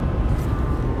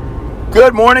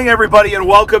Good morning, everybody, and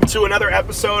welcome to another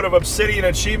episode of Obsidian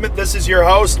Achievement. This is your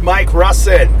host, Mike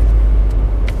Russin.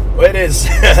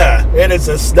 It is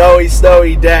a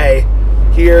snowy day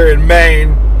here in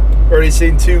Maine. Already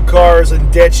seen two cars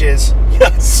in ditches.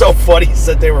 It's so funny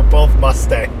that they were both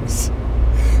Mustangs.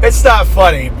 It's not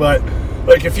funny, but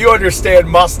like if you understand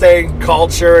Mustang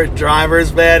culture and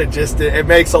drivers, man, it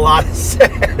makes a lot of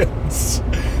sense.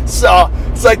 So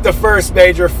it's like the first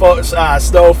major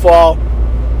snowfall.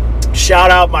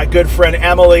 Shout out my good friend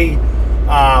Emily.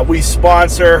 We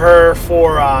sponsor her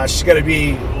for, she's going to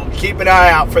be, keep an eye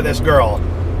out for this girl.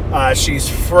 She's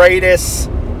Freitas,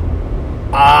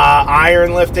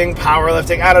 iron lifting,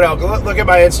 powerlifting. I don't know. Look at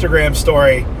my Instagram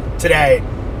story today.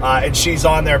 And she's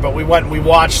on there. But we went and we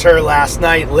watched her last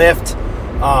night lift.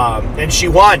 And she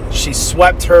won. She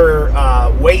swept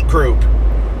her weight group.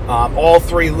 All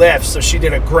three lifts, so she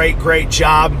did a great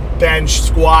job. Bench,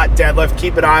 squat, deadlift.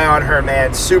 Keep an eye on her,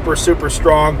 man. Super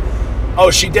strong.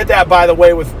 Oh, she did that, by the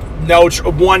way, with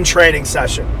one training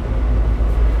session.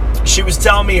 She was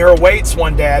telling me her weights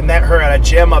one day. I met her at a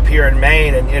gym up here in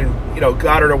Maine, and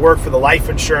got her to work for the life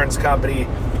insurance company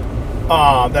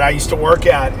that I used to work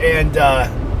at,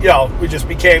 and we just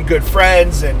became good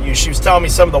friends. And she was telling me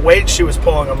some of the weights she was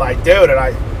pulling. I'm like, dude, and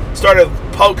I started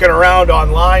poking around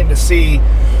online to see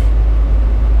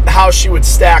how she would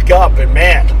stack up, and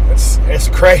man, it's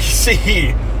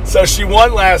crazy. So she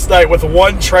won last night with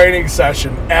one training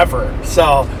session ever.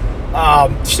 So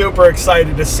super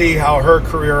excited to see how her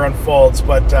career unfolds.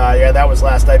 But that was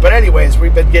last night. But anyways,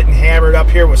 we've been getting hammered up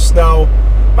here with snow.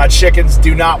 My chickens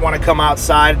do not want to come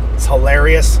outside. It's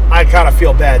hilarious. I kind of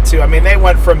feel bad too. I mean, they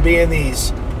went from being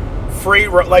these free,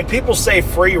 like people say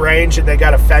free range and they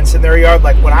got a fence in their yard.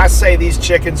 Like when I say these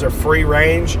chickens are free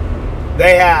range,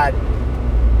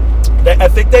 I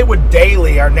think they would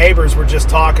daily, our neighbors were just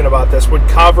talking about this, would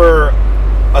cover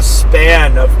a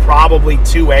span of probably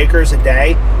 2 acres a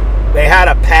day. They had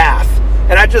a path.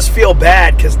 And I just feel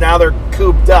bad because now they're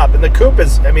cooped up. And the coop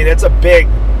is, I mean, it's a big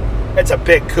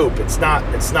coop. It's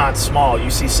not small.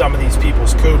 You see some of these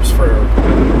people's coops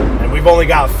and we've only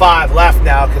got 5 left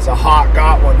now because a hawk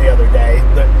got one the other day.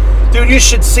 Dude, you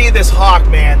should see this hawk,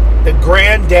 man. The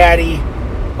granddaddy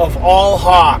of all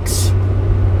hawks.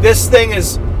 This thing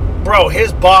is, bro,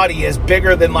 his body is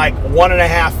bigger than like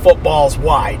 1.5 footballs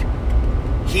wide.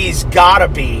 He's gotta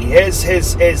be, his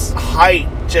height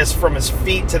just from his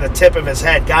feet to the tip of his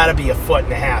head gotta be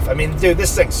 1.5 feet. I mean, dude,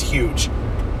 this thing's huge.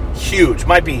 Huge.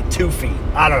 Might be 2 feet.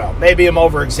 I don't know. Maybe I'm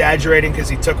over exaggerating because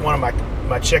he took one of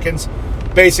my chickens.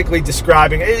 Basically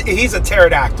describing, he's a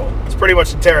pterodactyl. It's pretty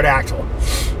much a pterodactyl.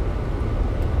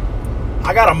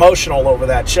 I got emotional over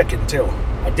that chicken too.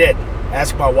 I did.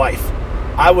 Ask my wife.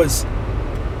 I was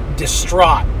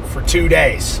distraught for 2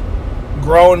 days.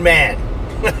 Grown man.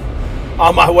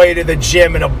 On my way to the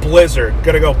gym in a blizzard.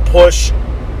 Gonna go push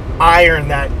iron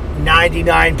that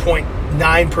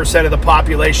 99.9% of the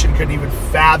population couldn't even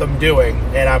fathom doing.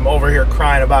 And I'm over here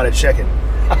crying about a chicken.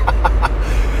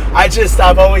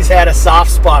 I've always had a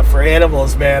soft spot for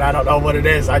animals, man. I don't know what it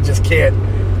is. I just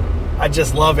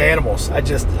love animals.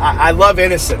 I love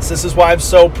innocence. This is why I'm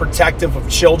so protective of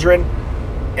children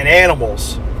and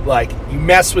animals. Like, you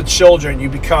mess with children, you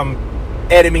become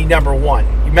enemy number 1.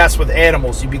 You mess with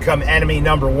animals, you become enemy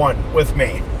number 1 with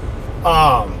me.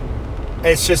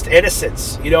 It's just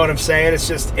innocence. You know what I'm saying? It's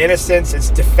just innocence. It's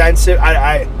defensive.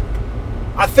 I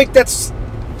think that's,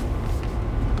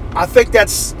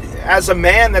 as a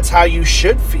man, that's how you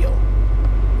should feel.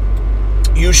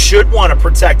 You should want to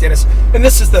protect innocence. And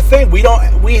this is the thing. We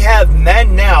have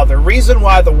men now. The reason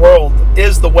why the world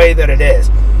is the way that it is.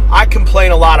 I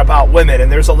complain a lot about women,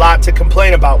 and there's a lot to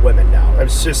complain about women now.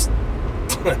 It's just,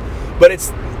 but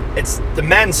it's the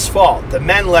men's fault. The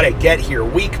men let it get here.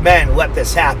 Weak men let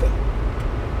this happen.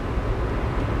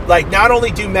 Like, not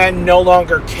only do men no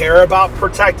longer care about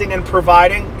protecting and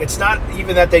providing, it's not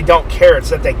even that they don't care, it's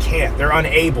that they can't. They're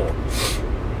unable.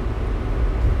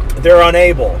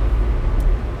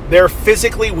 They're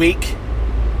physically weak.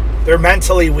 They're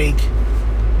mentally weak.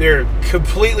 They're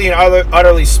completely and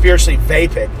utterly spiritually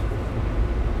vapid.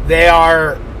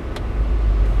 There's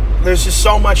just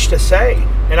so much to say.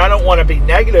 And I don't want to be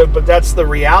negative, but that's the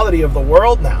reality of the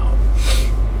world now.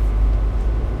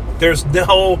 There's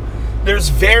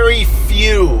very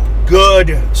few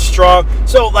good, strong.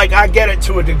 So, like, I get it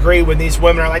to a degree when these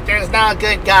women are like, there's not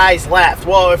good guys left.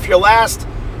 Well, if your last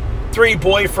 3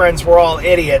 boyfriends were all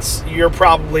idiots, you're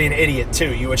probably an idiot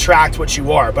too. You attract what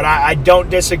you are. But I don't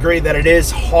disagree that it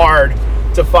is hard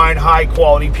to find high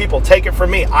quality people. Take it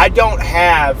from me. I don't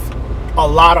have a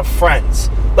lot of friends.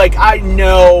 like, I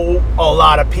know a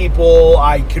lot of people.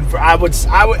 I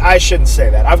shouldn't say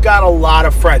that. I've got a lot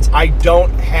of friends. I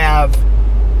don't have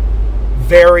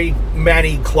very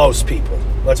many close people.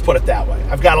 Let's put it that way.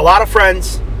 I've got a lot of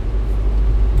friends,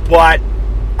 but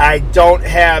I don't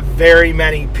have very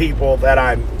many people that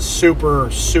I'm super,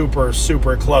 super,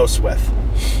 super close with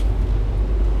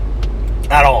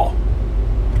at all.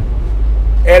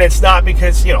 And it's not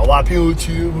because, a lot of people are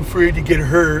too afraid to get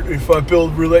hurt if I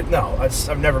build No,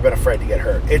 I've never been afraid to get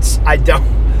hurt. I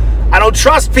don't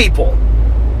trust people.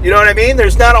 You know what I mean?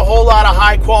 There's not a whole lot of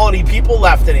high quality people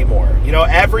left anymore.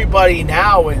 Everybody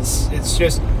now it's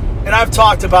just, and I've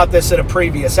talked about this in a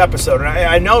previous episode, and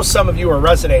I know some of you are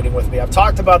resonating with me. I've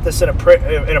talked about this in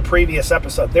a previous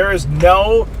episode. There is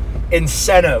no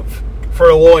incentive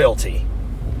for loyalty.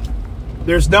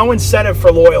 There's no incentive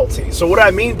for loyalty. So what I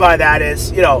mean by that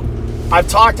is, I've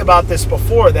talked about this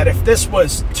before, that if this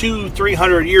was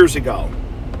 200-300 years ago,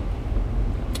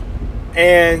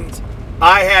 and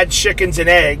I had chickens and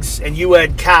eggs, and you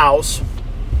had cows,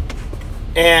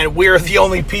 and we're the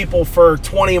only people for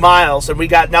 20 miles, and we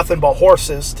got nothing but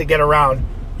horses to get around,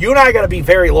 you and I got to be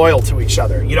very loyal to each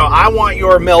other. I want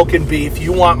your milk and beef,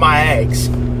 you want my eggs.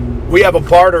 We have a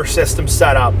barter system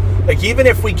set up. Like, even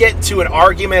if we get to an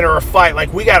argument or a fight,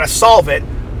 like, we got to solve it,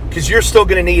 because you're still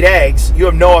going to need eggs. You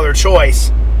have no other choice.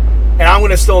 And I'm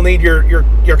going to still need your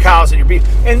cows and your beef.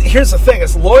 And here's the thing,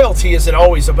 is loyalty isn't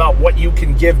always about what you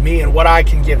can give me and what I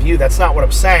can give you. That's not what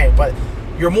I'm saying. But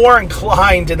you're more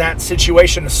inclined in that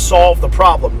situation to solve the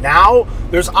problem. Now,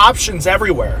 there's options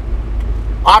everywhere.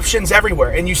 Options everywhere.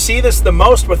 And you see this the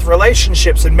most with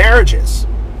relationships and marriages.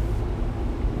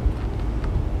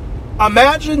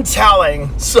 Imagine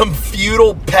telling some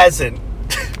feudal peasant,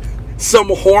 some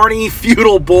horny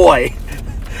feudal boy,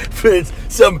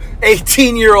 some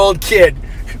 18-year-old kid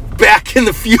back in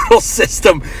the feudal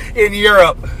system in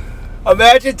Europe.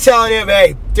 Imagine telling him,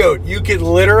 hey, dude, you could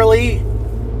literally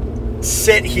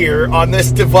sit here on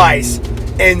this device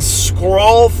and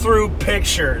scroll through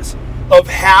pictures of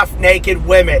half-naked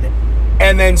women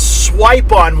and then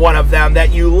swipe on one of them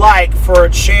that you like for a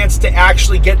chance to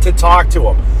actually get to talk to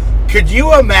them. Could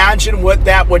you imagine what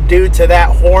that would do to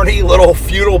that horny little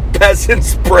feudal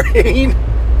peasant's brain?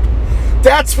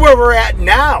 That's where we're at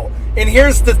now. And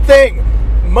here's the thing.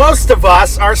 Most of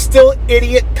us are still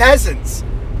idiot peasants.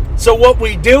 So what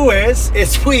we do is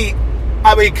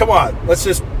come on,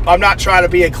 I'm not trying to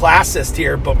be a classist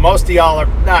here, but most of y'all are,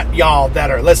 not y'all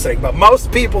that are listening, but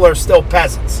most people are still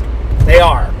peasants. They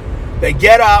are. They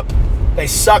get up, they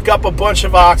suck up a bunch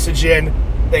of oxygen,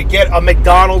 they get a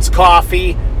McDonald's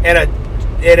coffee and a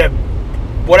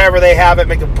whatever they have at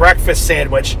make a breakfast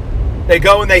sandwich. They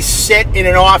go and they sit in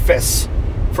an office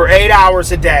for 8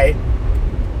 hours a day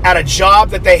at a job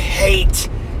that they hate,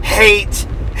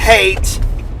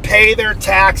 pay their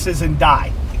taxes and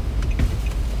die.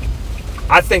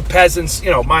 I think peasants,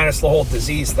 minus the whole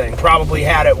disease thing, probably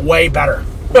had it way better.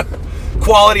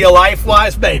 Quality of life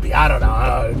wise, maybe. I don't know.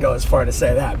 I don't go as far to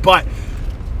say that. But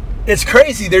it's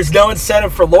crazy. There's no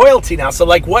incentive for loyalty now. So,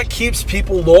 what keeps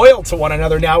people loyal to one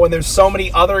another now when there's so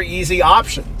many other easy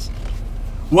options?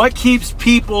 What keeps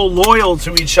people loyal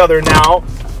to each other now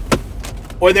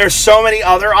when there's so many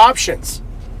other options?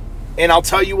 And I'll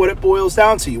tell you what it boils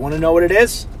down to. You want to know what it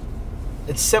is?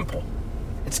 It's simple.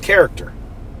 It's character.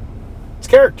 It's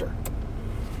character.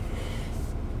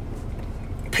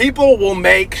 People will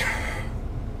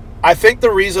I think the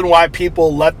reason why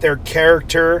people let their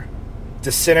character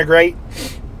disintegrate,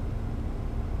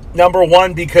 number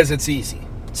one, because it's easy.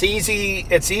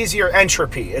 It's easier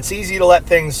entropy. It's easier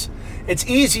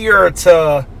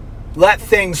to let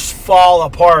things fall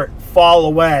apart, fall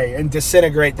away, and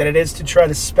disintegrate than it is to try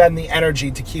to spend the energy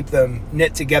to keep them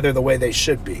knit together the way they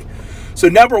should be. So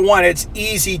number one, it's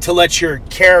easy to let your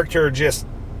character just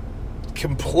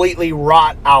completely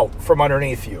rot out from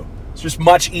underneath you. It's just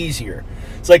much easier.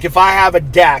 It's like if I have a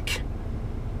deck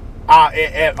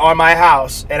on my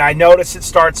house and I notice it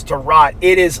starts to rot,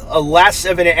 it is less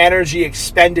of an energy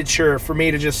expenditure for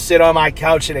me to just sit on my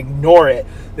couch and ignore it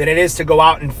than it is to go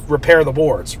out and repair the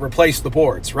boards, replace the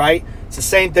boards, right? It's the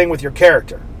same thing with your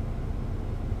character.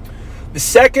 The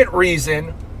second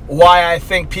reason why I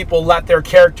think people let their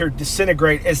character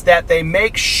disintegrate is that they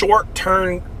make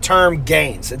short-term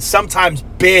gains, and sometimes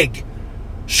big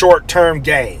short-term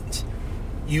gains.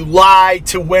 You lie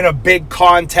to win a big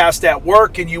contest at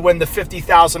work and you win the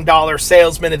 $50,000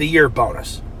 Salesman of the Year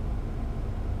bonus.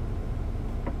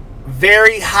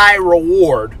 Very high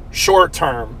reward, short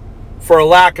term, for a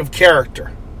lack of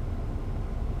character.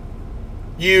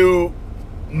 You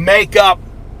make up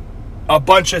a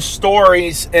bunch of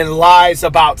stories and lies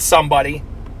about somebody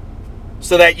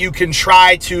so that you can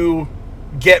try to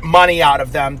get money out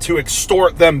of them, to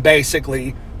extort them,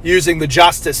 basically, using the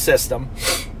justice system,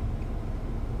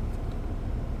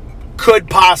 could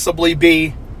possibly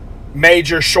be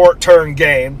major short-term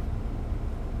gain.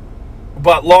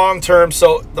 But long-term,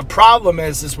 so the problem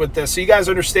is with this, so you guys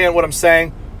understand what I'm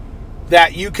saying?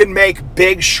 That you can make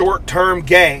big short-term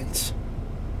gains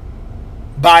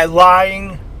by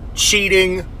lying,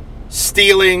 cheating,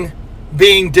 stealing,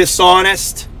 being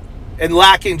dishonest, and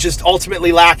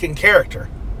ultimately lacking character.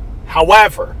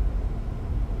 However,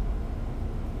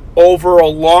 over a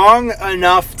long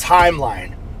enough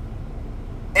timeline,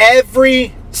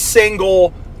 every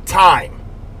single time,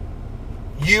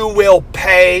 you will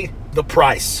pay the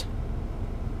price.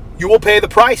 You will pay the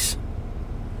price.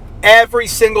 Every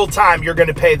single time you're going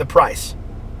to pay the price.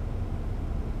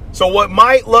 So what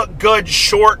might look good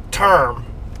short term,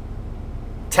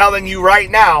 telling you right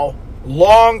now,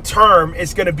 long term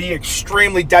is going to be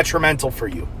extremely detrimental for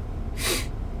you.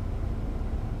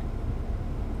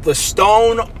 The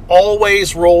stone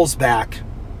always rolls back.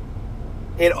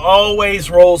 It always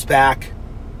rolls back.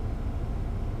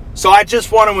 So I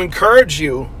just want to encourage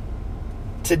you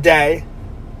today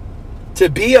to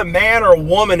be a man or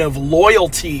woman of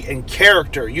loyalty and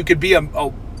character. You could be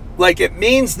it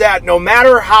means that no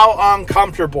matter how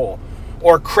uncomfortable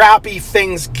or crappy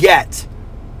things get,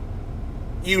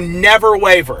 you never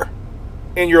waver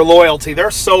in your loyalty.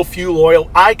 There's so few loyal.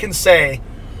 I can say,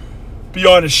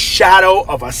 beyond a shadow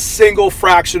of a single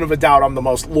fraction of a doubt, I'm the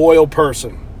most loyal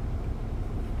person.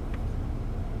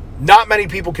 Not many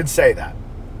people can say that.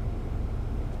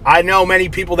 I know many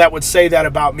people that would say that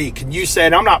about me. Can you say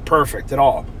it? I'm not perfect at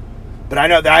all. But I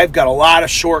know that I've got a lot of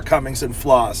shortcomings and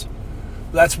flaws.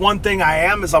 That's one thing I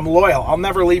am, is I'm loyal. I'll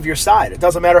never leave your side. It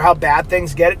doesn't matter how bad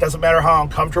things get. It doesn't matter how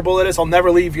uncomfortable it is. I'll never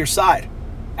leave your side.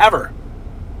 Ever.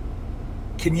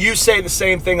 Can you say the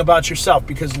same thing about yourself?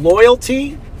 Because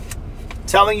loyalty,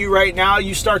 telling you right now,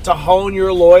 you start to hone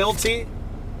your loyalty,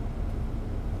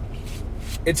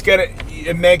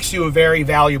 it makes you a very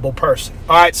valuable person.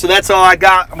 All right, so that's all I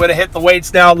got. I'm going to hit the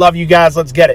weights now. Love you guys. Let's get it.